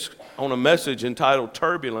on a message entitled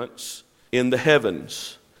Turbulence in the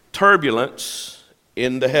Heavens. Turbulence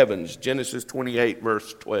in the heavens. Genesis 28,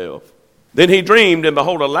 verse 12. Then he dreamed, and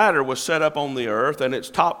behold, a ladder was set up on the earth, and its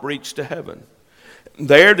top reached to heaven.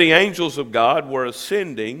 There the angels of God were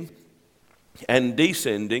ascending and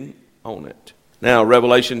descending on it. Now,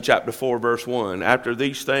 Revelation chapter 4, verse 1. After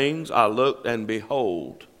these things I looked, and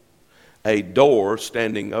behold, a door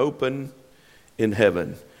standing open in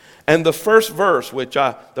heaven. And the first voice which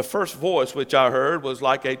I heard was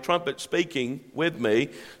like a trumpet speaking with me,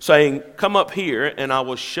 saying, "Come up here, and I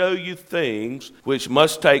will show you things which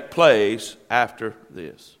must take place after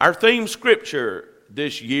this." Our theme scripture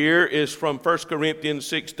this year is from 1 Corinthians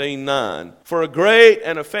 16:9. For a great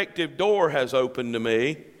and effective door has opened to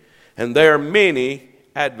me, and there are many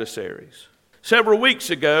adversaries. Several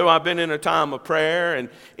weeks ago, I've been in a time of prayer, and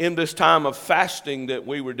in this time of fasting that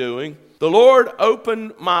we were doing, the Lord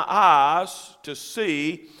opened my eyes to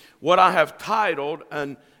see what I have titled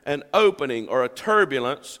an opening or a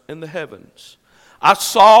turbulence in the heavens. I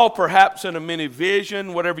saw, perhaps in a mini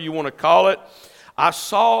vision, whatever you want to call it, I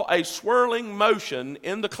saw a swirling motion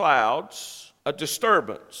in the clouds, a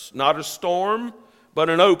disturbance, not a storm, but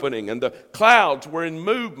an opening. And the clouds were in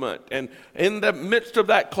movement. And in the midst of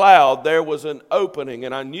that cloud, there was an opening.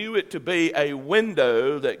 And I knew it to be a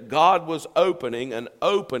window that God was opening, an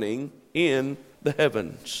opening in the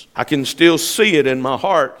heavens. I can still see it in my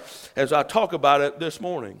heart as I talk about it this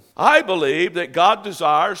morning. I believe that God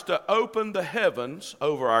desires to open the heavens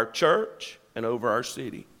over our church and over our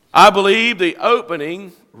city. I believe the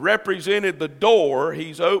opening represented the door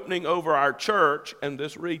He's opening over our church and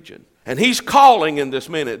this region. And He's calling in this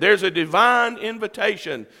minute. There's a divine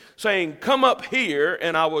invitation saying, "Come up here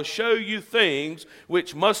and I will show you things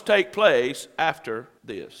which must take place after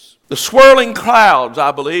this." The swirling clouds,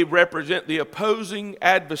 I believe, represent the opposing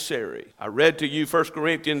adversary. I read to you 1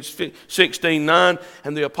 Corinthians 16:9,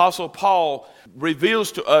 and the Apostle Paul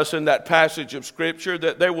reveals to us in that passage of Scripture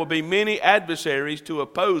that there will be many adversaries to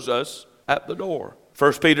oppose us at the door.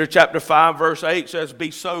 1 Peter chapter 5, verse 8 says, "Be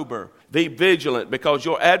sober, be vigilant, because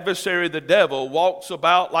your adversary the devil walks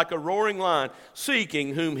about like a roaring lion,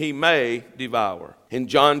 seeking whom he may devour." In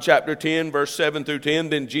John chapter 10, verse 7 through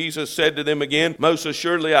 10, then Jesus said to them again, "Most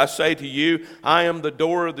assuredly I say to you, I am the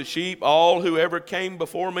door of the sheep. All who ever came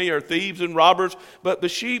before me are thieves and robbers, but the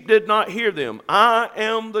sheep did not hear them. I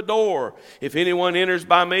am the door. If anyone enters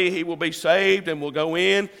by me, he will be saved and will go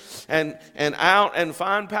in and out and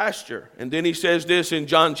find pasture." And then he says this in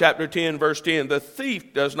John chapter 10, verse 10, "The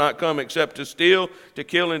thief does not come except to steal, to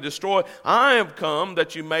kill, and destroy. I am come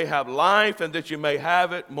that you may have life and that you may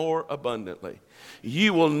have it more abundantly."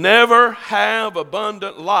 You will never have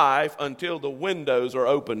abundant life until the windows are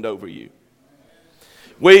opened over you.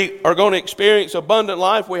 We are going to experience abundant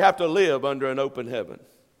life. We have to live under an open heaven.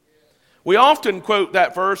 We often quote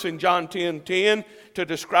that verse in John 10:10 to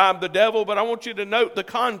describe the devil, but I want you to note the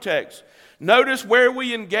context. Notice where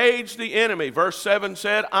we engage the enemy. Verse 7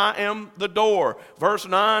 said, "I am the door." Verse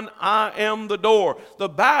 9, "I am the door." The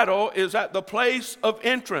battle is at the place of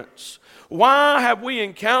entrance. Why have we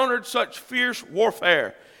encountered such fierce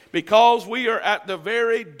warfare? Because we are at the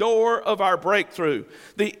very door of our breakthrough.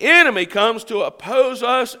 The enemy comes to oppose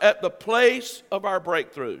us at the place of our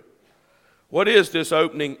breakthrough. What is this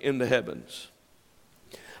opening in the heavens?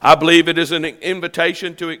 I believe it is an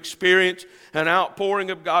invitation to experience an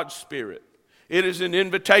outpouring of God's Spirit. It is an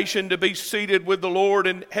invitation to be seated with the Lord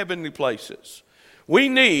in heavenly places. We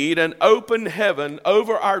need an open heaven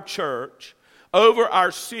over our church, over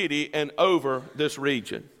our city, and over this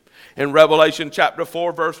region. In Revelation chapter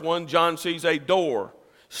 4, verse 1, John sees a door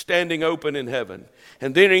standing open in heaven.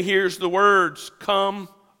 And then he hears the words, "Come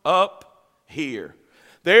up here."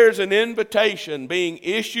 There's an invitation being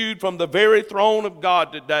issued from the very throne of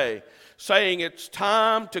God today, saying it's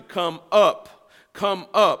time to come up. Come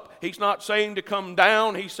up. He's not saying to come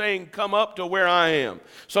down. He's saying come up to where I am.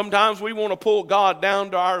 Sometimes we want to pull God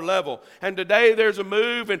down to our level. And today there's a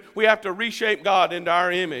move and we have to reshape God into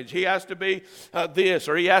our image. He has to be this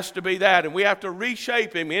or he has to be that. And we have to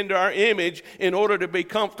reshape him into our image in order to be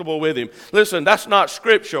comfortable with him. Listen, that's not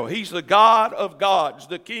scriptural. He's the God of gods,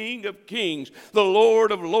 the King of kings, the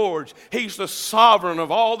Lord of lords. He's the sovereign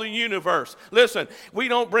of all the universe. Listen, we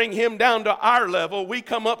don't bring him down to our level. We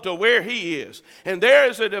come up to where he is. And there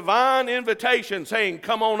is a divine invitation saying,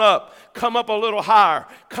 come on up a little higher,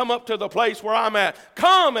 come up to the place where I'm at.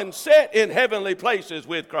 Come and sit in heavenly places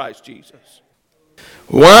with Christ Jesus.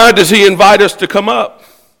 Why does he invite us to come up?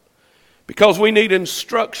 Because we need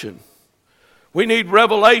instruction. We need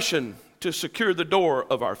revelation to secure the door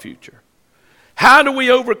of our future. How do we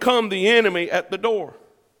overcome the enemy at the door?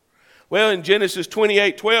 Well, in Genesis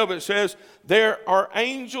 28:12 it says, there are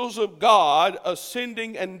angels of God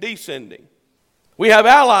ascending and descending. We have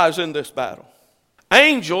allies in this battle.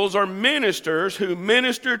 Angels are ministers who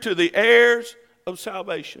minister to the heirs of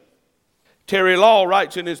salvation. Terry Law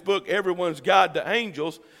writes in his book, Everyone's Guide to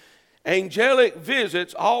Angels, angelic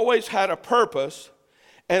visits always had a purpose,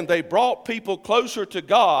 and they brought people closer to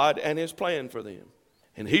God and his plan for them.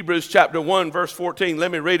 In Hebrews chapter 1, verse 14,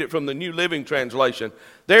 let me read it from the New Living Translation.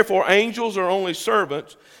 Therefore, angels are only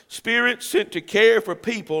servants, spirits sent to care for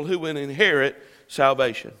people who will inherit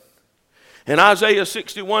salvation. In Isaiah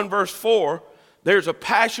 61, verse 4, there's a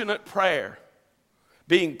passionate prayer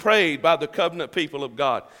being prayed by the covenant people of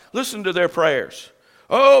God. Listen to their prayers.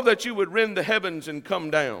 Oh, that you would rend the heavens and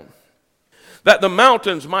come down, that the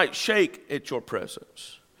mountains might shake at your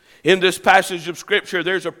presence. In this passage of Scripture,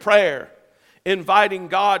 there's a prayer inviting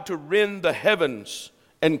God to rend the heavens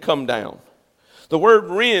and come down. The word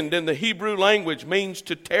rend in the Hebrew language means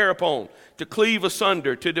to tear upon, to cleave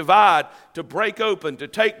asunder, to divide, to break open, to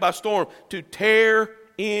take by storm, to tear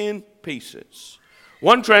in pieces.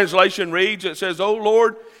 One translation reads, it says, O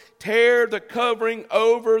Lord, tear the covering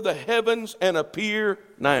over the heavens and appear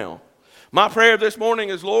now. My prayer this morning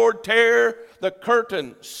is, Lord, tear the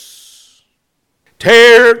curtains.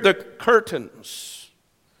 Tear the curtains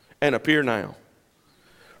and appear now.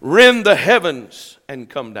 Rend the heavens and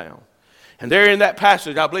come down. And there in that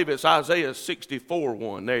passage, I believe it's Isaiah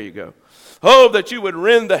 64:1. There you go. Oh, that you would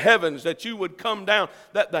rend the heavens, that you would come down,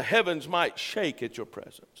 that the heavens might shake at your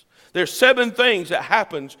presence. There's 7 things that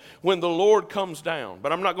happens when the Lord comes down.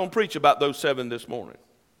 But I'm not going to preach about those 7 this morning.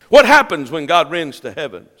 What happens when God rends the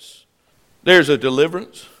heavens? There's a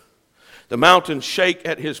deliverance. The mountains shake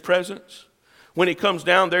at his presence. When he comes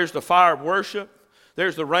down, there's the fire of worship.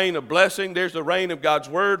 There's the rain of blessing. There's the rain of God's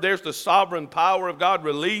word. There's the sovereign power of God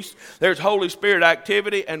released. There's Holy Spirit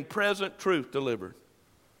activity and present truth delivered.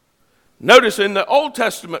 Notice in the Old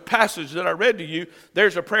Testament passage that I read to you,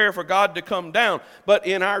 there's a prayer for God to come down. But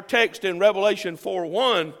in our text in Revelation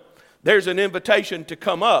 4:1, there's an invitation to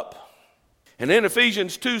come up. And in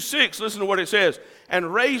Ephesians 2:6, listen to what it says.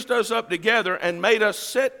 And raised us up together and made us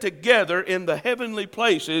sit together in the heavenly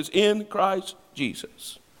places in Christ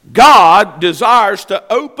Jesus. God desires to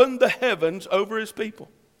open the heavens over his people.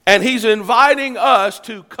 And he's inviting us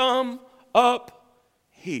to come up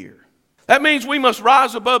here. That means we must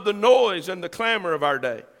rise above the noise and the clamor of our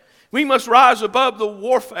day. We must rise above the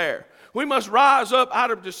warfare. We must rise up out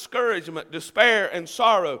of discouragement, despair, and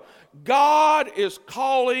sorrow. God is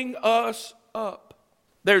calling us up.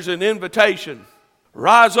 There's an invitation.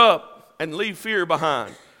 Rise up and leave fear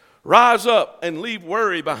behind. Rise up and leave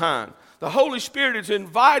worry behind. The Holy Spirit is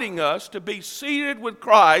inviting us to be seated with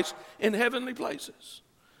Christ in heavenly places.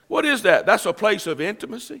 What is that? That's a place of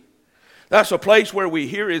intimacy. That's a place where we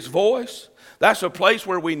hear his voice. That's a place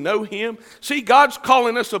where we know him. See, God's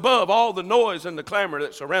calling us above all the noise and the clamor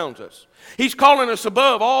that surrounds us. He's calling us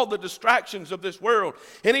above all the distractions of this world.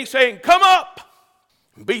 And he's saying, come up,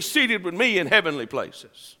 be seated with me in heavenly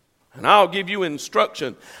places. And I'll give you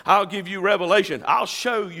instruction. I'll give you revelation. I'll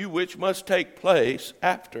show you which must take place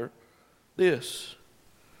after this.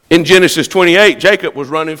 In Genesis 28, Jacob was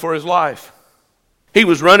running for his life. He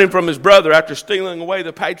was running from his brother after stealing away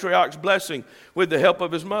the patriarch's blessing with the help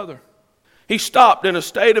of his mother. He stopped in a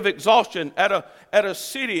state of exhaustion at a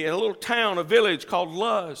city, in a little town, a village called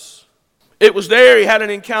Luz. It was there he had an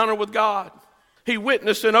encounter with God. He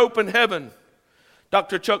witnessed an open heaven.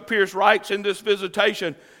 Dr. Chuck Pierce writes in this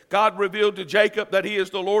visitation, God revealed to Jacob that he is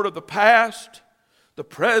the Lord of the past, the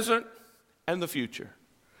present, and the future.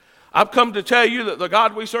 I've come to tell you that the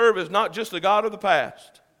God we serve is not just the God of the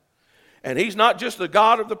past. And he's not just the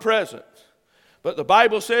God of the present. But the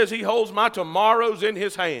Bible says he holds my tomorrows in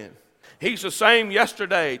his hand. He's the same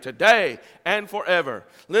yesterday, today, and forever.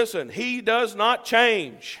 Listen, he does not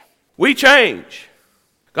change. We change.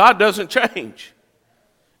 God doesn't change.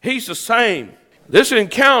 He's the same. This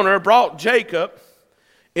encounter brought Jacob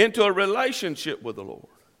into a relationship with the Lord.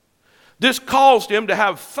 This caused him to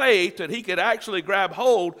have faith that he could actually grab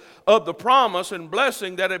hold of the promise and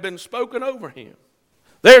blessing that had been spoken over him.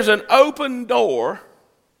 There's an open door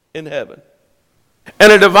in heaven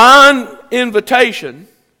and a divine invitation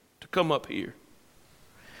to come up here.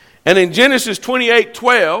 And in Genesis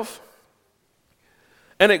 28:12,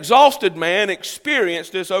 an exhausted man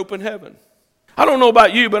experienced this open heaven. I don't know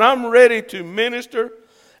about you, but I'm ready to minister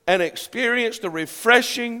and experience the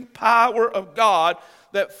refreshing power of God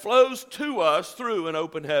that flows to us through an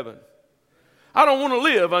open heaven. I don't want to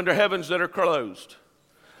live under heavens that are closed.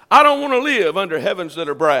 I don't want to live under heavens that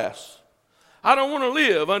are brass. I don't want to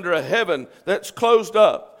live under a heaven that's closed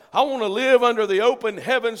up. I want to live under the open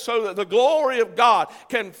heavens so that the glory of God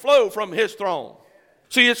can flow from His throne.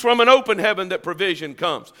 See, it's from an open heaven that provision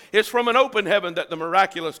comes. It's from an open heaven that the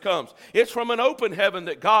miraculous comes. It's from an open heaven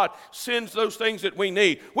that God sends those things that we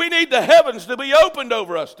need. We need the heavens to be opened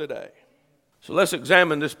over us today. So let's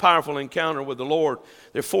examine this powerful encounter with the Lord.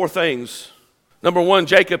 There are 4 things. Number 1,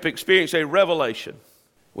 Jacob experienced a revelation.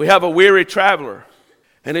 We have a weary traveler.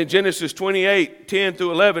 And in Genesis 28, 10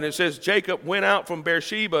 through 11, it says, Jacob went out from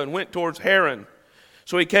Beersheba and went towards Haran.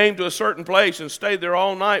 So he came to a certain place and stayed there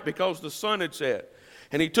all night because the sun had set.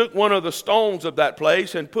 And he took one of the stones of that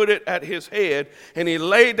place and put it at his head, and he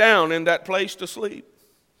lay down in that place to sleep.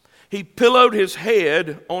 He pillowed his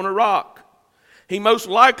head on a rock. He most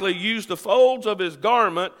likely used the folds of his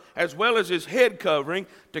garment as well as his head covering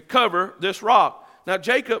to cover this rock. Now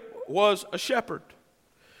Jacob was a shepherd.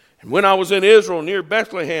 And when I was in Israel near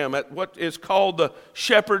Bethlehem at what is called the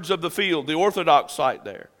Shepherds of the Field, the Orthodox site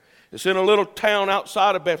there. It's in a little town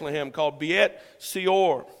outside of Bethlehem called Beit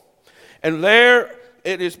Seor. And there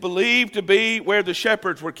it is believed to be where the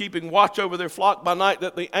shepherds were keeping watch over their flock by night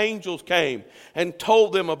that the angels came and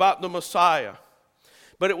told them about the Messiah.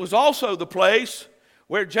 But it was also the place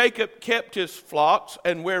where Jacob kept his flocks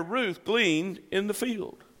and where Ruth gleaned in the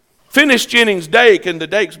field. Finis Jennings Dake in the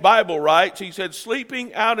Dake's Bible writes, he said,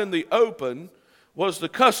 sleeping out in the open was the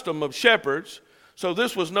custom of shepherds, so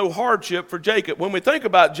this was no hardship for Jacob. When we think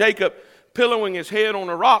about Jacob pillowing his head on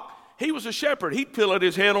a rock, he was a shepherd. He pillowed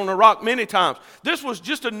his head on a rock many times. This was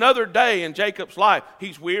just another day in Jacob's life.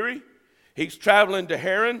 He's weary. He's traveling to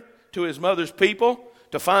Haran, to his mother's people,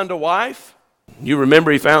 to find a wife. You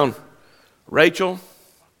remember he found Rachel,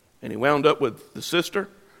 and he wound up with the sister,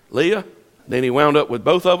 Leah. Then he wound up with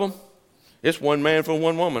both of them. It's one man for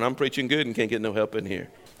one woman. I'm preaching good and can't get no help in here.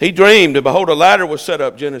 He dreamed, and behold, a ladder was set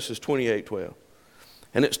up, Genesis 28:12.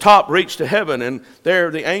 And its top reached to heaven, and there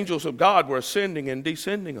the angels of God were ascending and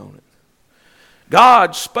descending on it.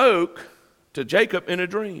 God spoke to Jacob in a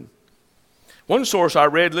dream. One source I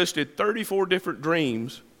read listed 34 different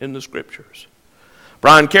dreams in the scriptures.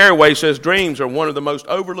 Brian Caraway says dreams are one of the most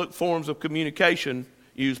overlooked forms of communication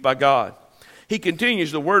used by God. He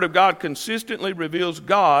continues, the Word of God consistently reveals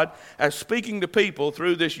God as speaking to people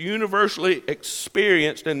through this universally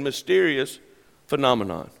experienced and mysterious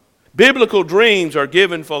phenomenon. Biblical dreams are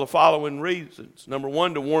given for the following reasons. Number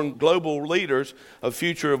 1, to warn global leaders of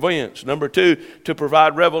future events. Number 2, to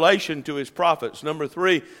provide revelation to His prophets. Number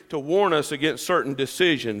 3, to warn us against certain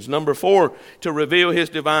decisions. Number 4, to reveal His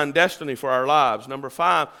divine destiny for our lives. Number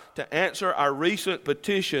 5, to answer our recent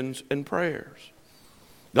petitions and prayers.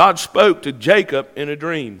 God spoke to Jacob in a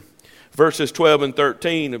dream. Verses 12 and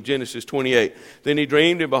 13 of Genesis 28. Then he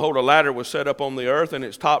dreamed, and behold, a ladder was set up on the earth, and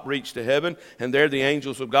its top reached to heaven, and there the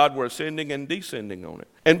angels of God were ascending and descending on it.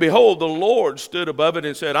 And behold, the Lord stood above it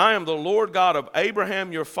and said, I am the Lord God of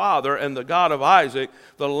Abraham your father, and the God of Isaac.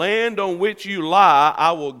 The land on which you lie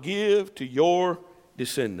I will give to your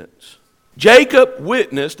descendants. Jacob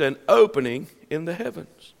witnessed an opening in the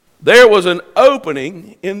heavens. There was an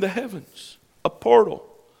opening in the heavens, a portal,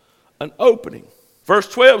 an opening. Verse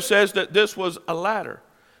 12 says that this was a ladder.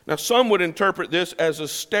 Now, some would interpret this as a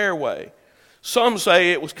stairway. Some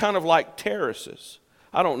say it was kind of like terraces.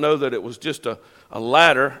 I don't know that it was just a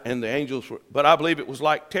ladder and the angels were, but I believe it was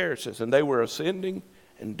like terraces, and they were ascending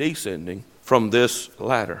and descending from this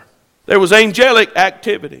ladder. There was angelic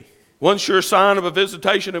activity. One sure sign of a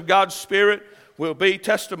visitation of God's Spirit will be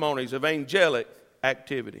testimonies of angelic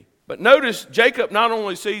activity. But notice, Jacob not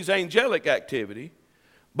only sees angelic activity,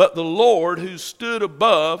 but the Lord who stood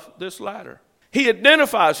above this ladder. He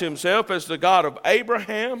identifies himself as the God of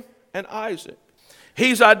Abraham and Isaac.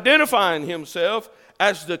 He's identifying himself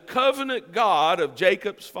as the covenant God of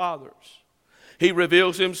Jacob's fathers. He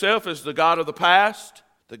reveals himself as the God of the past,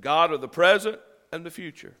 the God of the present, and the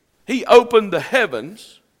future. He opened the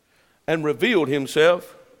heavens and revealed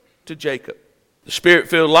himself to Jacob. The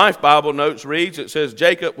Spirit-Filled Life Bible Notes reads, it says,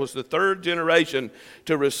 Jacob was the third generation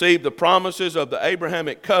to receive the promises of the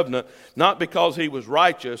Abrahamic covenant, not because he was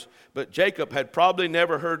righteous, but Jacob had probably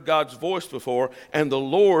never heard God's voice before, and the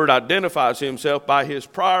Lord identifies himself by his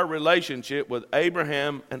prior relationship with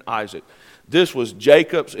Abraham and Isaac. This was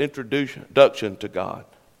Jacob's introduction to God.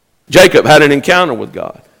 Jacob had an encounter with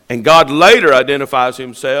God, and God later identifies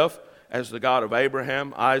himself as the God of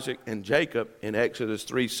Abraham, Isaac, and Jacob in Exodus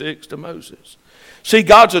 3:6 to Moses. See,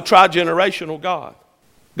 God's a tri-generational God.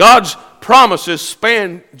 God's promises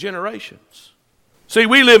span generations. See,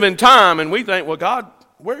 we live in time and we think, well, God,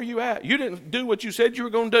 where are you at? You didn't do what you said you were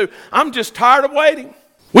going to do. I'm just tired of waiting.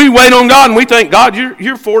 We wait on God and we think, God,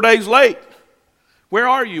 you're 4 days late. Where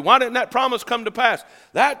are you? Why didn't that promise come to pass?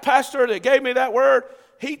 That pastor that gave me that word,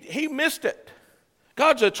 he missed it.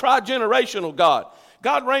 God's a tri-generational God.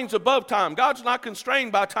 God reigns above time. God's not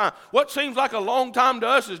constrained by time. What seems like a long time to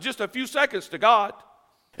us is just a few seconds to God.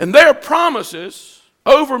 And there are promises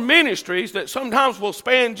over ministries that sometimes will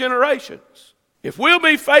span generations. If we'll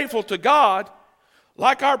be faithful to God,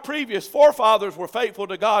 like our previous forefathers were faithful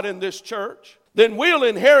to God in this church, then we'll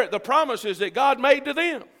inherit the promises that God made to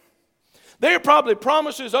them. There are probably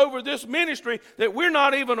promises over this ministry that we're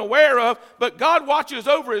not even aware of, but God watches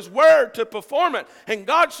over His word to perform it. And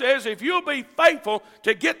God says, if you'll be faithful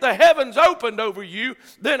to get the heavens opened over you,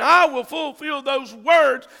 then I will fulfill those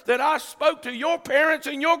words that I spoke to your parents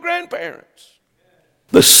and your grandparents.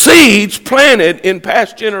 The seeds planted in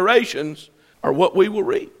past generations are what we will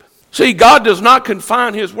reap. See, God does not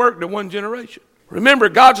confine His work to one generation. Remember,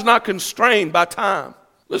 God's not constrained by time.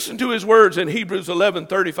 Listen to His words in Hebrews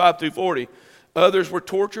 11:35-40. Others were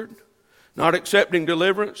tortured, not accepting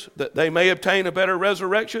deliverance, that they may obtain a better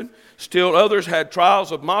resurrection. Still others had trials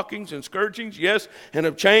of mockings and scourgings, yes, and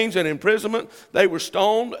of chains and imprisonment. They were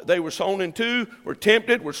stoned, they were sawn in two, were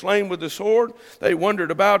tempted, were slain with the sword. They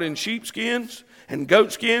wandered about in sheepskins and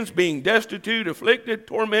goatskins, being destitute, afflicted,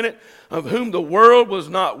 tormented, of whom the world was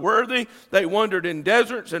not worthy. They wandered in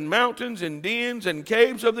deserts and mountains, in dens and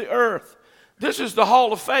caves of the earth. This is the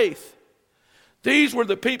hall of faith. These were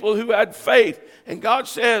the people who had faith. And God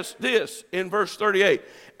says this in verse 38.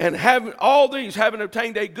 And having all these, having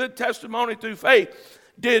obtained a good testimony through faith,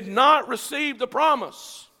 did not receive the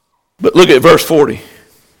promise. But look at verse 40.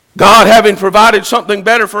 God having provided something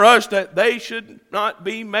better for us, that they should not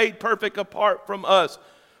be made perfect apart from us.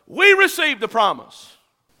 We received the promise.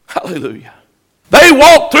 Hallelujah. They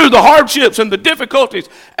walked through the hardships and the difficulties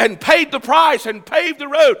and paid the price and paved the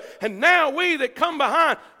road. And now we that come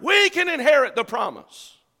behind, we can inherit the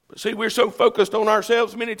promise. But see, we're so focused on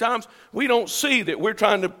ourselves many times, we don't see that we're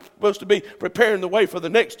supposed to be preparing the way for the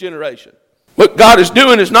next generation. What God is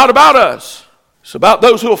doing is not about us. It's about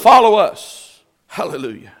those who will follow us.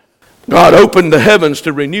 Hallelujah. God opened the heavens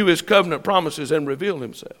to renew His covenant promises and reveal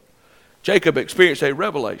Himself. Jacob experienced a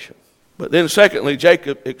revelation. But then secondly,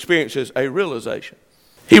 Jacob experiences a realization.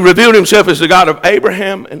 He revealed Himself as the God of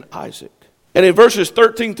Abraham and Isaac. And in verses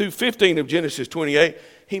 13-15 of Genesis 28,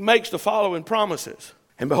 He makes the following promises.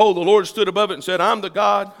 And behold, the Lord stood above it and said, I'm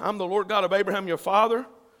the Lord God of Abraham your father,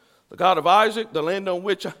 the God of Isaac, the land on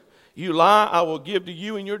which you lie, I will give to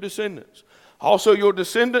you and your descendants. Also your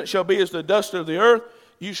descendants shall be as the dust of the earth.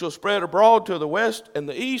 You shall spread abroad to the west and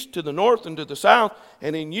the east, to the north and to the south,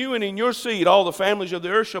 and in you and in your seed all the families of the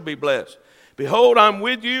earth shall be blessed. Behold, I'm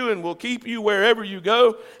with you and will keep you wherever you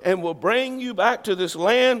go, and will bring you back to this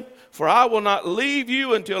land, for I will not leave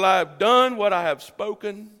you until I have done what I have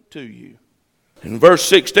spoken to you. In verse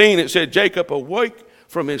 16 it said, Jacob awoke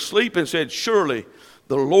from his sleep and said, surely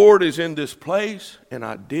the Lord is in this place, and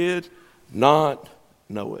I did not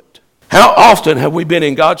know it. How often have we been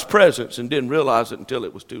in God's presence and didn't realize it until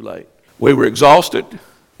it was too late? We were exhausted.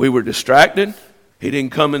 We were distracted. He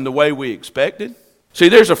didn't come in the way we expected. See,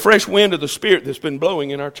 there's a fresh wind of the Spirit that's been blowing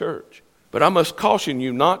in our church. But I must caution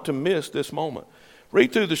you not to miss this moment.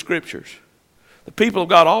 Read through the Scriptures. The people of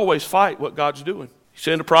God always fight what God's doing. You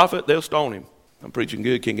send a prophet, they'll stone him. I'm preaching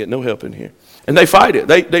good, can't get no help in here. And they fight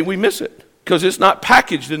it. We miss it. Because it's not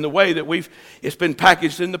packaged in the way that it's been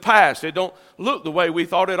packaged in the past. It don't look the way we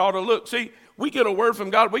thought it ought to look. See, we get a word from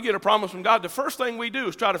God, we get a promise from God. The first thing we do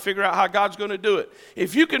is try to figure out how God's going to do it.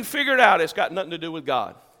 If you can figure it out, it's got nothing to do with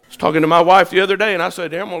God. I was talking to my wife the other day, and I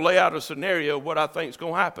said, I'm going to lay out a scenario of what I think is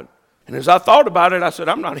going to happen. And as I thought about it, I said,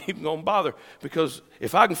 I'm not even going to bother, because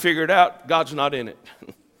if I can figure it out, God's not in it.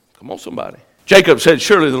 Come on, somebody. Jacob said,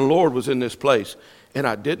 surely the Lord was in this place, and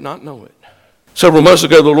I did not know it. Several months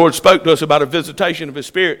ago, the Lord spoke to us about a visitation of His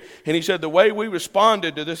Spirit. And He said the way we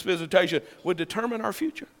responded to this visitation would determine our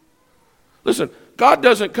future. Listen, God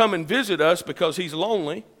doesn't come and visit us because He's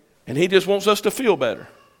lonely and He just wants us to feel better.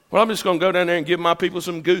 Well, I'm just going to go down there and give my people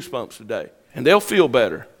some goosebumps today. And they'll feel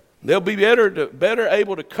better. They'll be better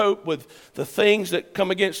able to cope with the things that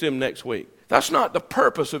come against them next week. That's not the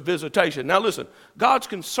purpose of visitation. Now listen, God's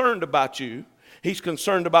concerned about you. He's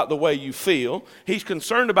concerned about the way you feel. He's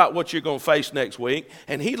concerned about what you're going to face next week.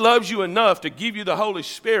 And He loves you enough to give you the Holy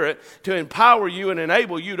Spirit to empower you and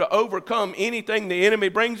enable you to overcome anything the enemy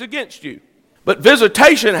brings against you. But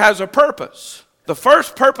visitation has a purpose. The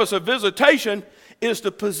first purpose of visitation is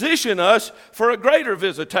to position us for a greater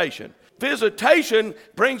visitation. Visitation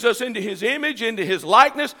brings us into His image, into His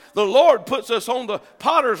likeness. The Lord puts us on the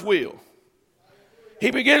potter's wheel. He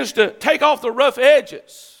begins to take off the rough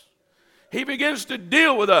edges. He begins to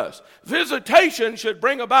deal with us. Visitation should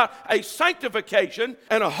bring about a sanctification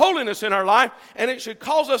and a holiness in our life, and it should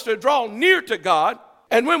cause us to draw near to God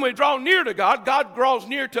And when we draw near to God, God draws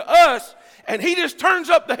near to us, and He just turns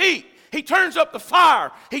up the heat. He turns up the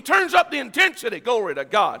fire. He turns up the intensity. Glory to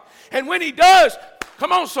God. And when He does,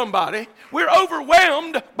 come on somebody, we're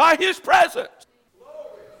overwhelmed by His presence.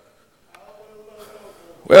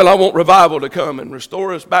 Well, I want revival to come and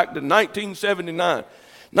restore us back to 1979.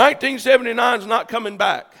 1979 is not coming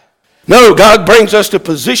back. No, God brings us to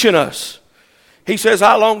position us. He says,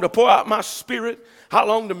 I long to pour out my Spirit. I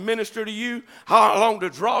long to minister to you. I long to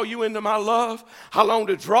draw you into my love. I long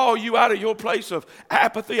to draw you out of your place of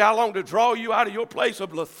apathy. I long to draw you out of your place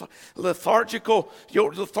of lethargical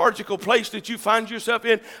place that you find yourself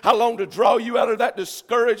in. I long to draw you out of that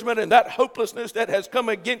discouragement and that hopelessness that has come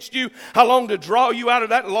against you. I long to draw you out of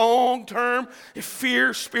that long-term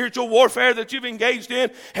fear, spiritual warfare that you've engaged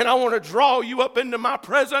in. And I want to draw you up into my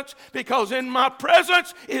presence, because in my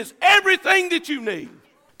presence is everything that you need.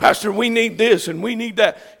 Pastor, we need this and we need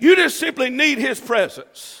that. You just simply need His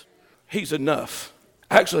presence. He's enough.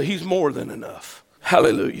 Actually, He's more than enough.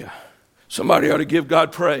 Hallelujah. Somebody ought to give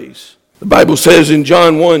God praise. The Bible says in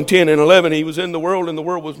John 1, 10 and 11, He was in the world and the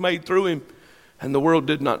world was made through Him, and the world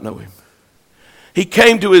did not know Him. He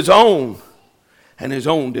came to His own, and His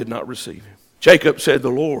own did not receive Him. Jacob said, the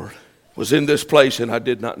Lord was in this place and I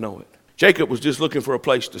did not know it. Jacob was just looking for a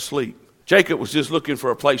place to sleep. Jacob was just looking for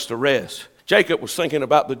a place to rest. Jacob was thinking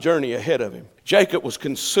about the journey ahead of him. Jacob was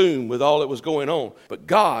consumed with all that was going on. But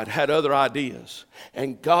God had other ideas,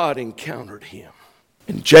 and God encountered him.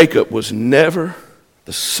 And Jacob was never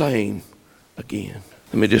the same again.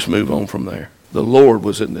 Let me just move on from there. The Lord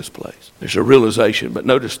was in this place. There's a realization. But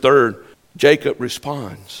notice third, Jacob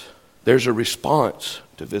responds. There's a response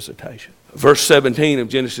to visitation. Verse 17 of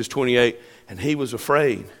Genesis 28, and he was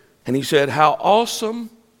afraid. And he said, how awesome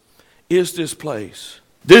is this place?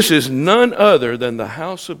 This is none other than the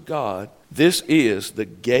house of God. This is the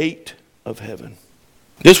gate of heaven.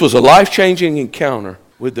 This was a life-changing encounter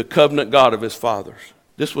with the covenant God of his fathers.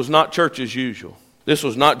 This was not church as usual. This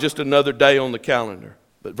was not just another day on the calendar.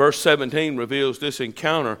 But verse 17 reveals this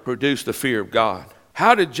encounter produced the fear of God.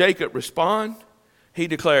 How did Jacob respond? He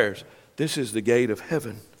declares, this is the gate of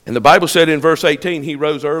heaven. And the Bible said in verse 18, he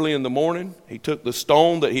rose early in the morning. He took the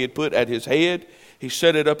stone that he had put at his head. He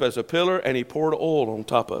set it up as a pillar, and he poured oil on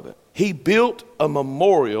top of it. He built a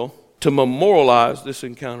memorial to memorialize this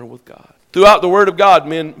encounter with God. Throughout the Word of God,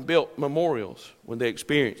 men built memorials when they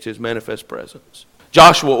experienced His manifest presence.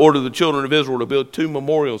 Joshua ordered the children of Israel to build 2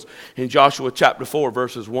 memorials in Joshua chapter 4,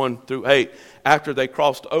 verses 1 through 8, after they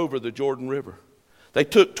crossed over the Jordan River. They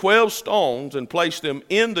took 12 stones and placed them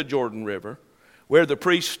in the Jordan River, where the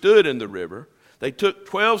priest stood in the river. They took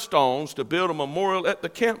 12 stones to build a memorial at the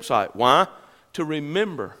campsite. Why? To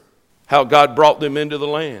remember how God brought them into the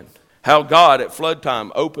land, how God at flood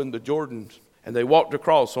time opened the Jordans and they walked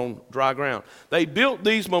across on dry ground. They built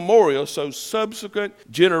these memorials so subsequent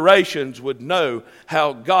generations would know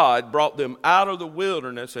how God brought them out of the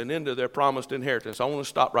wilderness and into their promised inheritance. I want to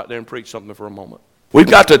stop right there and preach something for a moment. We've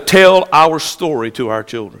got to tell our story to our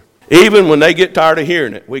children. Even when they get tired of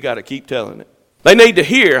hearing it, we got to keep telling it. They need to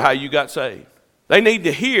hear how you got saved. They need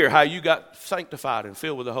to hear how you got sanctified and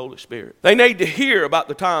filled with the Holy Spirit. They need to hear about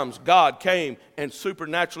the times God came and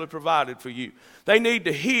supernaturally provided for you. They need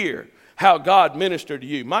to hear how God ministered to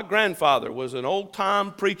you. My grandfather was an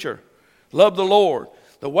old-time preacher, loved the Lord.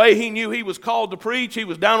 The way he knew he was called to preach, he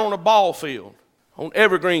was down on a ball field on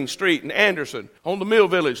Evergreen Street in Anderson, on the Mill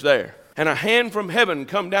Village there. And a hand from heaven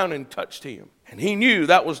come down and touched him. And he knew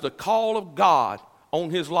that was the call of God on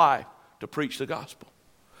his life to preach the gospel.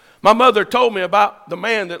 My mother told me about the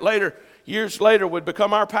man that years later would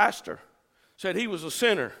become our pastor. Said he was a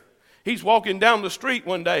sinner. He's walking down the street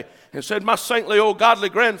one day and said my saintly old godly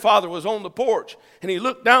grandfather was on the porch. And he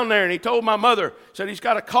looked down there and he told my mother, said he's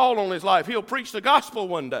got a call on his life. He'll preach the gospel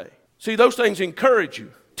one day. See, those things encourage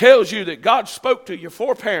you. Tells you that God spoke to your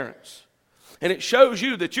foreparents. And it shows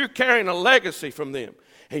you that you're carrying a legacy from them.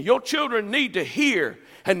 And your children need to hear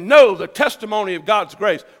and know the testimony of God's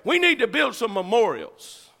grace. We need to build some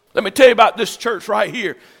memorials. Let me tell you about this church right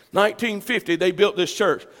here. 1950, they built this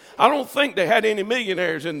church. I don't think they had any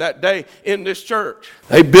millionaires in that day in this church.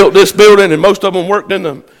 They built this building, and most of them worked in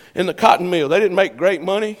the cotton mill. They didn't make great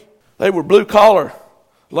money. They were blue-collar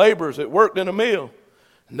laborers that worked in a mill.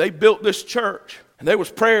 And they built this church. And there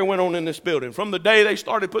was prayer went on in this building. From the day they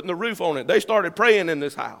started putting the roof on it, they started praying in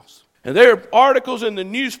this house. And there are articles in the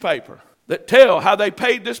newspaper that tell how they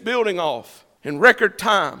paid this building off in record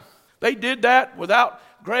time. They did that without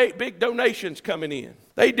great big donations coming in.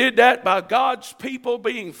 They did that by God's people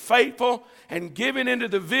being faithful and giving into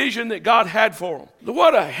the vision that God had for them.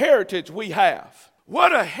 What a heritage we have.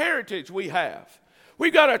 What a heritage we have.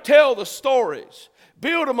 We've got to tell the stories,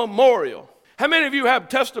 Build a memorial. How many of you have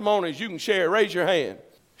testimonies you can share? Raise your hand.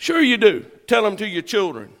 Sure you do. Tell them to your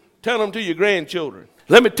children. Tell them to your grandchildren.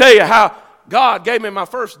 Let me tell you how God gave me my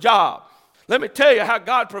first job. Let me tell you how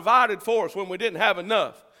God provided for us when we didn't have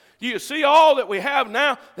enough. Do you see all that we have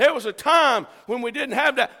now? There was a time when we didn't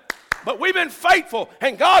have that. But we've been faithful,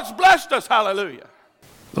 and God's blessed us. Hallelujah.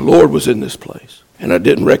 The Lord was in this place, and I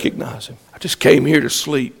didn't recognize him. I just came here to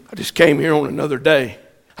sleep. I just came here on another day.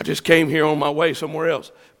 I just came here on my way somewhere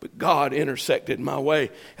else. But God intersected my way,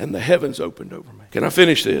 and the heavens opened over me. Can I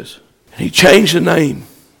finish this? And he changed the name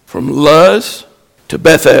from Luz to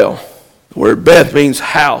Bethel. The word Beth means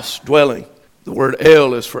house, dwelling. The word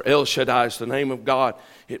El is for El Shaddai, it's the name of God.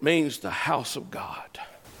 It means the house of God.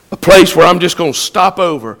 A place where I'm just going to stop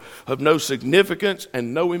over of no significance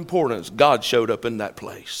and no importance. God showed up in that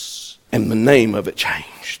place. And the name of it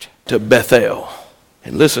changed to Bethel.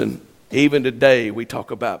 And listen, even today we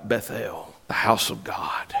talk about Bethel, the house of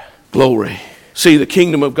God. Glory. See, the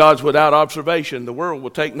kingdom of God's without observation. The world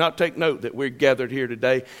will not take note that we're gathered here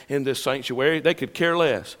today in this sanctuary. They could care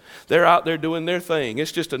less. They're out there doing their thing.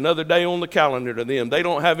 It's just another day on the calendar to them. They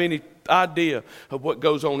don't have any idea of what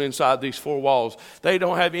goes on inside these four walls. They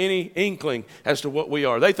don't have any inkling as to what we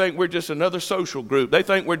are. They think we're just another social group. They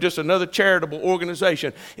think we're just another charitable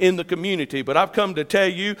organization in the community. But I've come to tell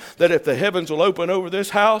you that if the heavens will open over this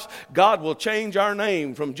house, God will change our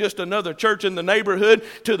name from just another church in the neighborhood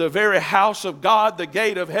to the very house of God, the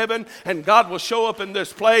gate of heaven, and God will show up in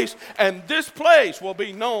this place, and this place will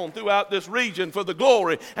be known throughout this region for the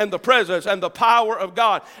glory and the presence and the power of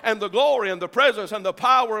God. And the glory and the presence and the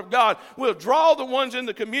power of God will draw the ones in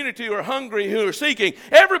the community who are hungry, who are seeking.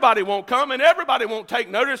 Everybody won't come and everybody won't take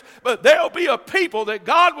notice, but there'll be a people that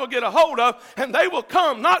God will get a hold of, and they will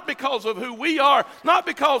come not because of who we are, not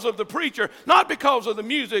because of the preacher, not because of the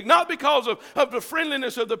music, not because of the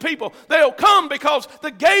friendliness of the people. They'll come because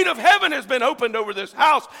the gate of heaven has been opened over this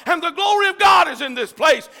house, and the glory of God is in this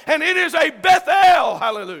place, and it is a Bethel.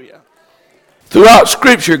 Hallelujah. Throughout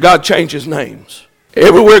Scripture, God changes names.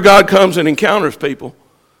 Everywhere God comes and encounters people,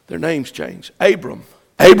 their names change. Abram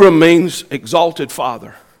means exalted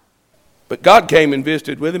father. But God came and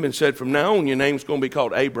visited with him and said, from now on, your name's going to be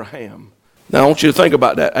called Abraham. Now, I want you to think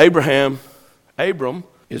about that. Abram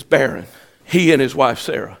is barren. He and his wife,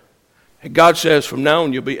 Sarah. And God says, from now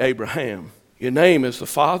on, you'll be Abraham. Your name is the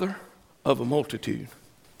father of a multitude.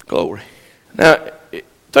 Glory. Now,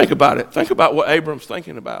 think about it. Think about what Abram's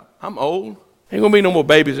thinking about. I'm old. Ain't going to be no more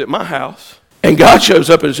babies at my house. And God shows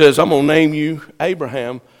up and says, I'm going to name you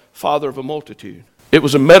Abraham, father of a multitude. It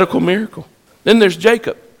was a medical miracle. Then there's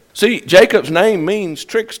Jacob. See, Jacob's name means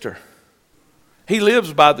trickster. He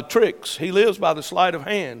lives by the tricks. He lives by the sleight of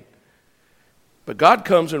hand. But God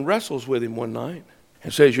comes and wrestles with him one night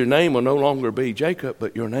and says, your name will no longer be Jacob,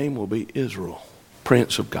 but your name will be Israel,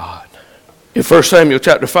 Prince of God. In 1 Samuel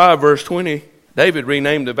chapter 5, verse 20, David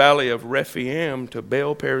renamed the valley of Rephaim to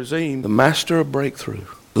Baal Perazim, the master of breakthrough.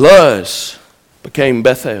 Luz became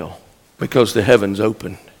Bethel because the heavens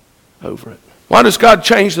opened over it. Why does God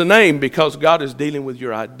change the name? Because God is dealing with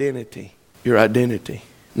your identity. Your identity.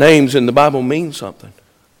 Names in the Bible mean something.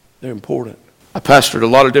 They're important. I pastored a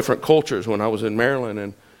lot of different cultures when I was in Maryland,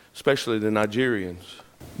 and especially the Nigerians.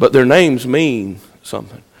 But their names mean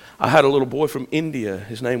something. I had a little boy from India.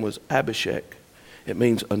 His name was Abhishek. It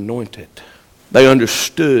means anointed. They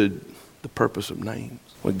understood the purpose of names.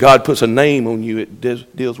 When God puts a name on you, it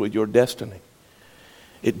deals with your destiny.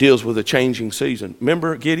 It deals with a changing season.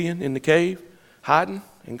 Remember Gideon in the cave, hiding?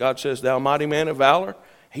 And God says, thou mighty man of valor.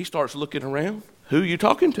 He starts looking around. Who are you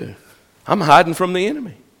talking to? I'm hiding from the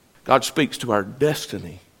enemy. God speaks to our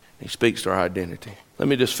destiny. He speaks to our identity. Let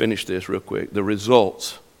me just finish this real quick. The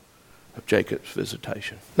results of Jacob's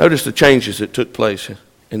visitation. Notice the changes that took place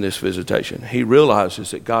in this visitation. He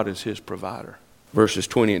realizes that God is his provider. Verses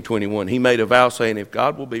 20 and 21. He made a vow saying, if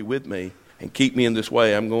God will be with me and keep me in this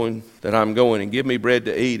way I'm going, and give me bread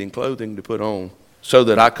to eat and clothing to put on, so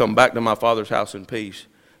that I come back to my father's house in peace,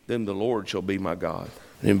 then the Lord shall be my God.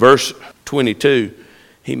 And in verse 22,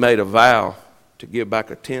 he made a vow to give back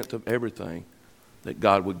 1/10 of everything that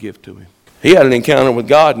God would give to him. He had an encounter with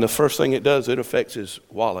God, and the first thing it does, it affects his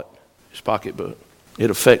wallet, his pocketbook. It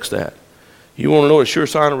affects that. You want to know what a sure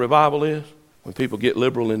sign of revival is? When people get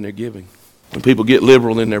liberal in their giving. When people get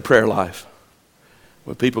liberal in their prayer life.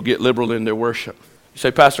 When people get liberal in their worship. You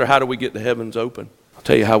say, Pastor, how do we get the heavens open? I'll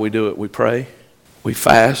tell you how we do it. We pray, we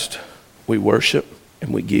fast, we worship,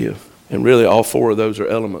 and we give. And really all four of those are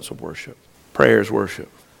elements of worship. Prayer is worship.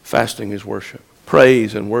 Fasting is worship.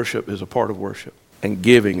 Praise and worship is a part of worship. And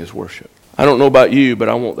giving is worship. I don't know about you, but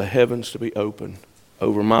I want the heavens to be open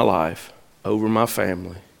over my life, over my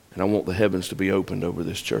family, And I want the heavens to be opened over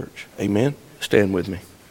this church. Amen? Stand with me.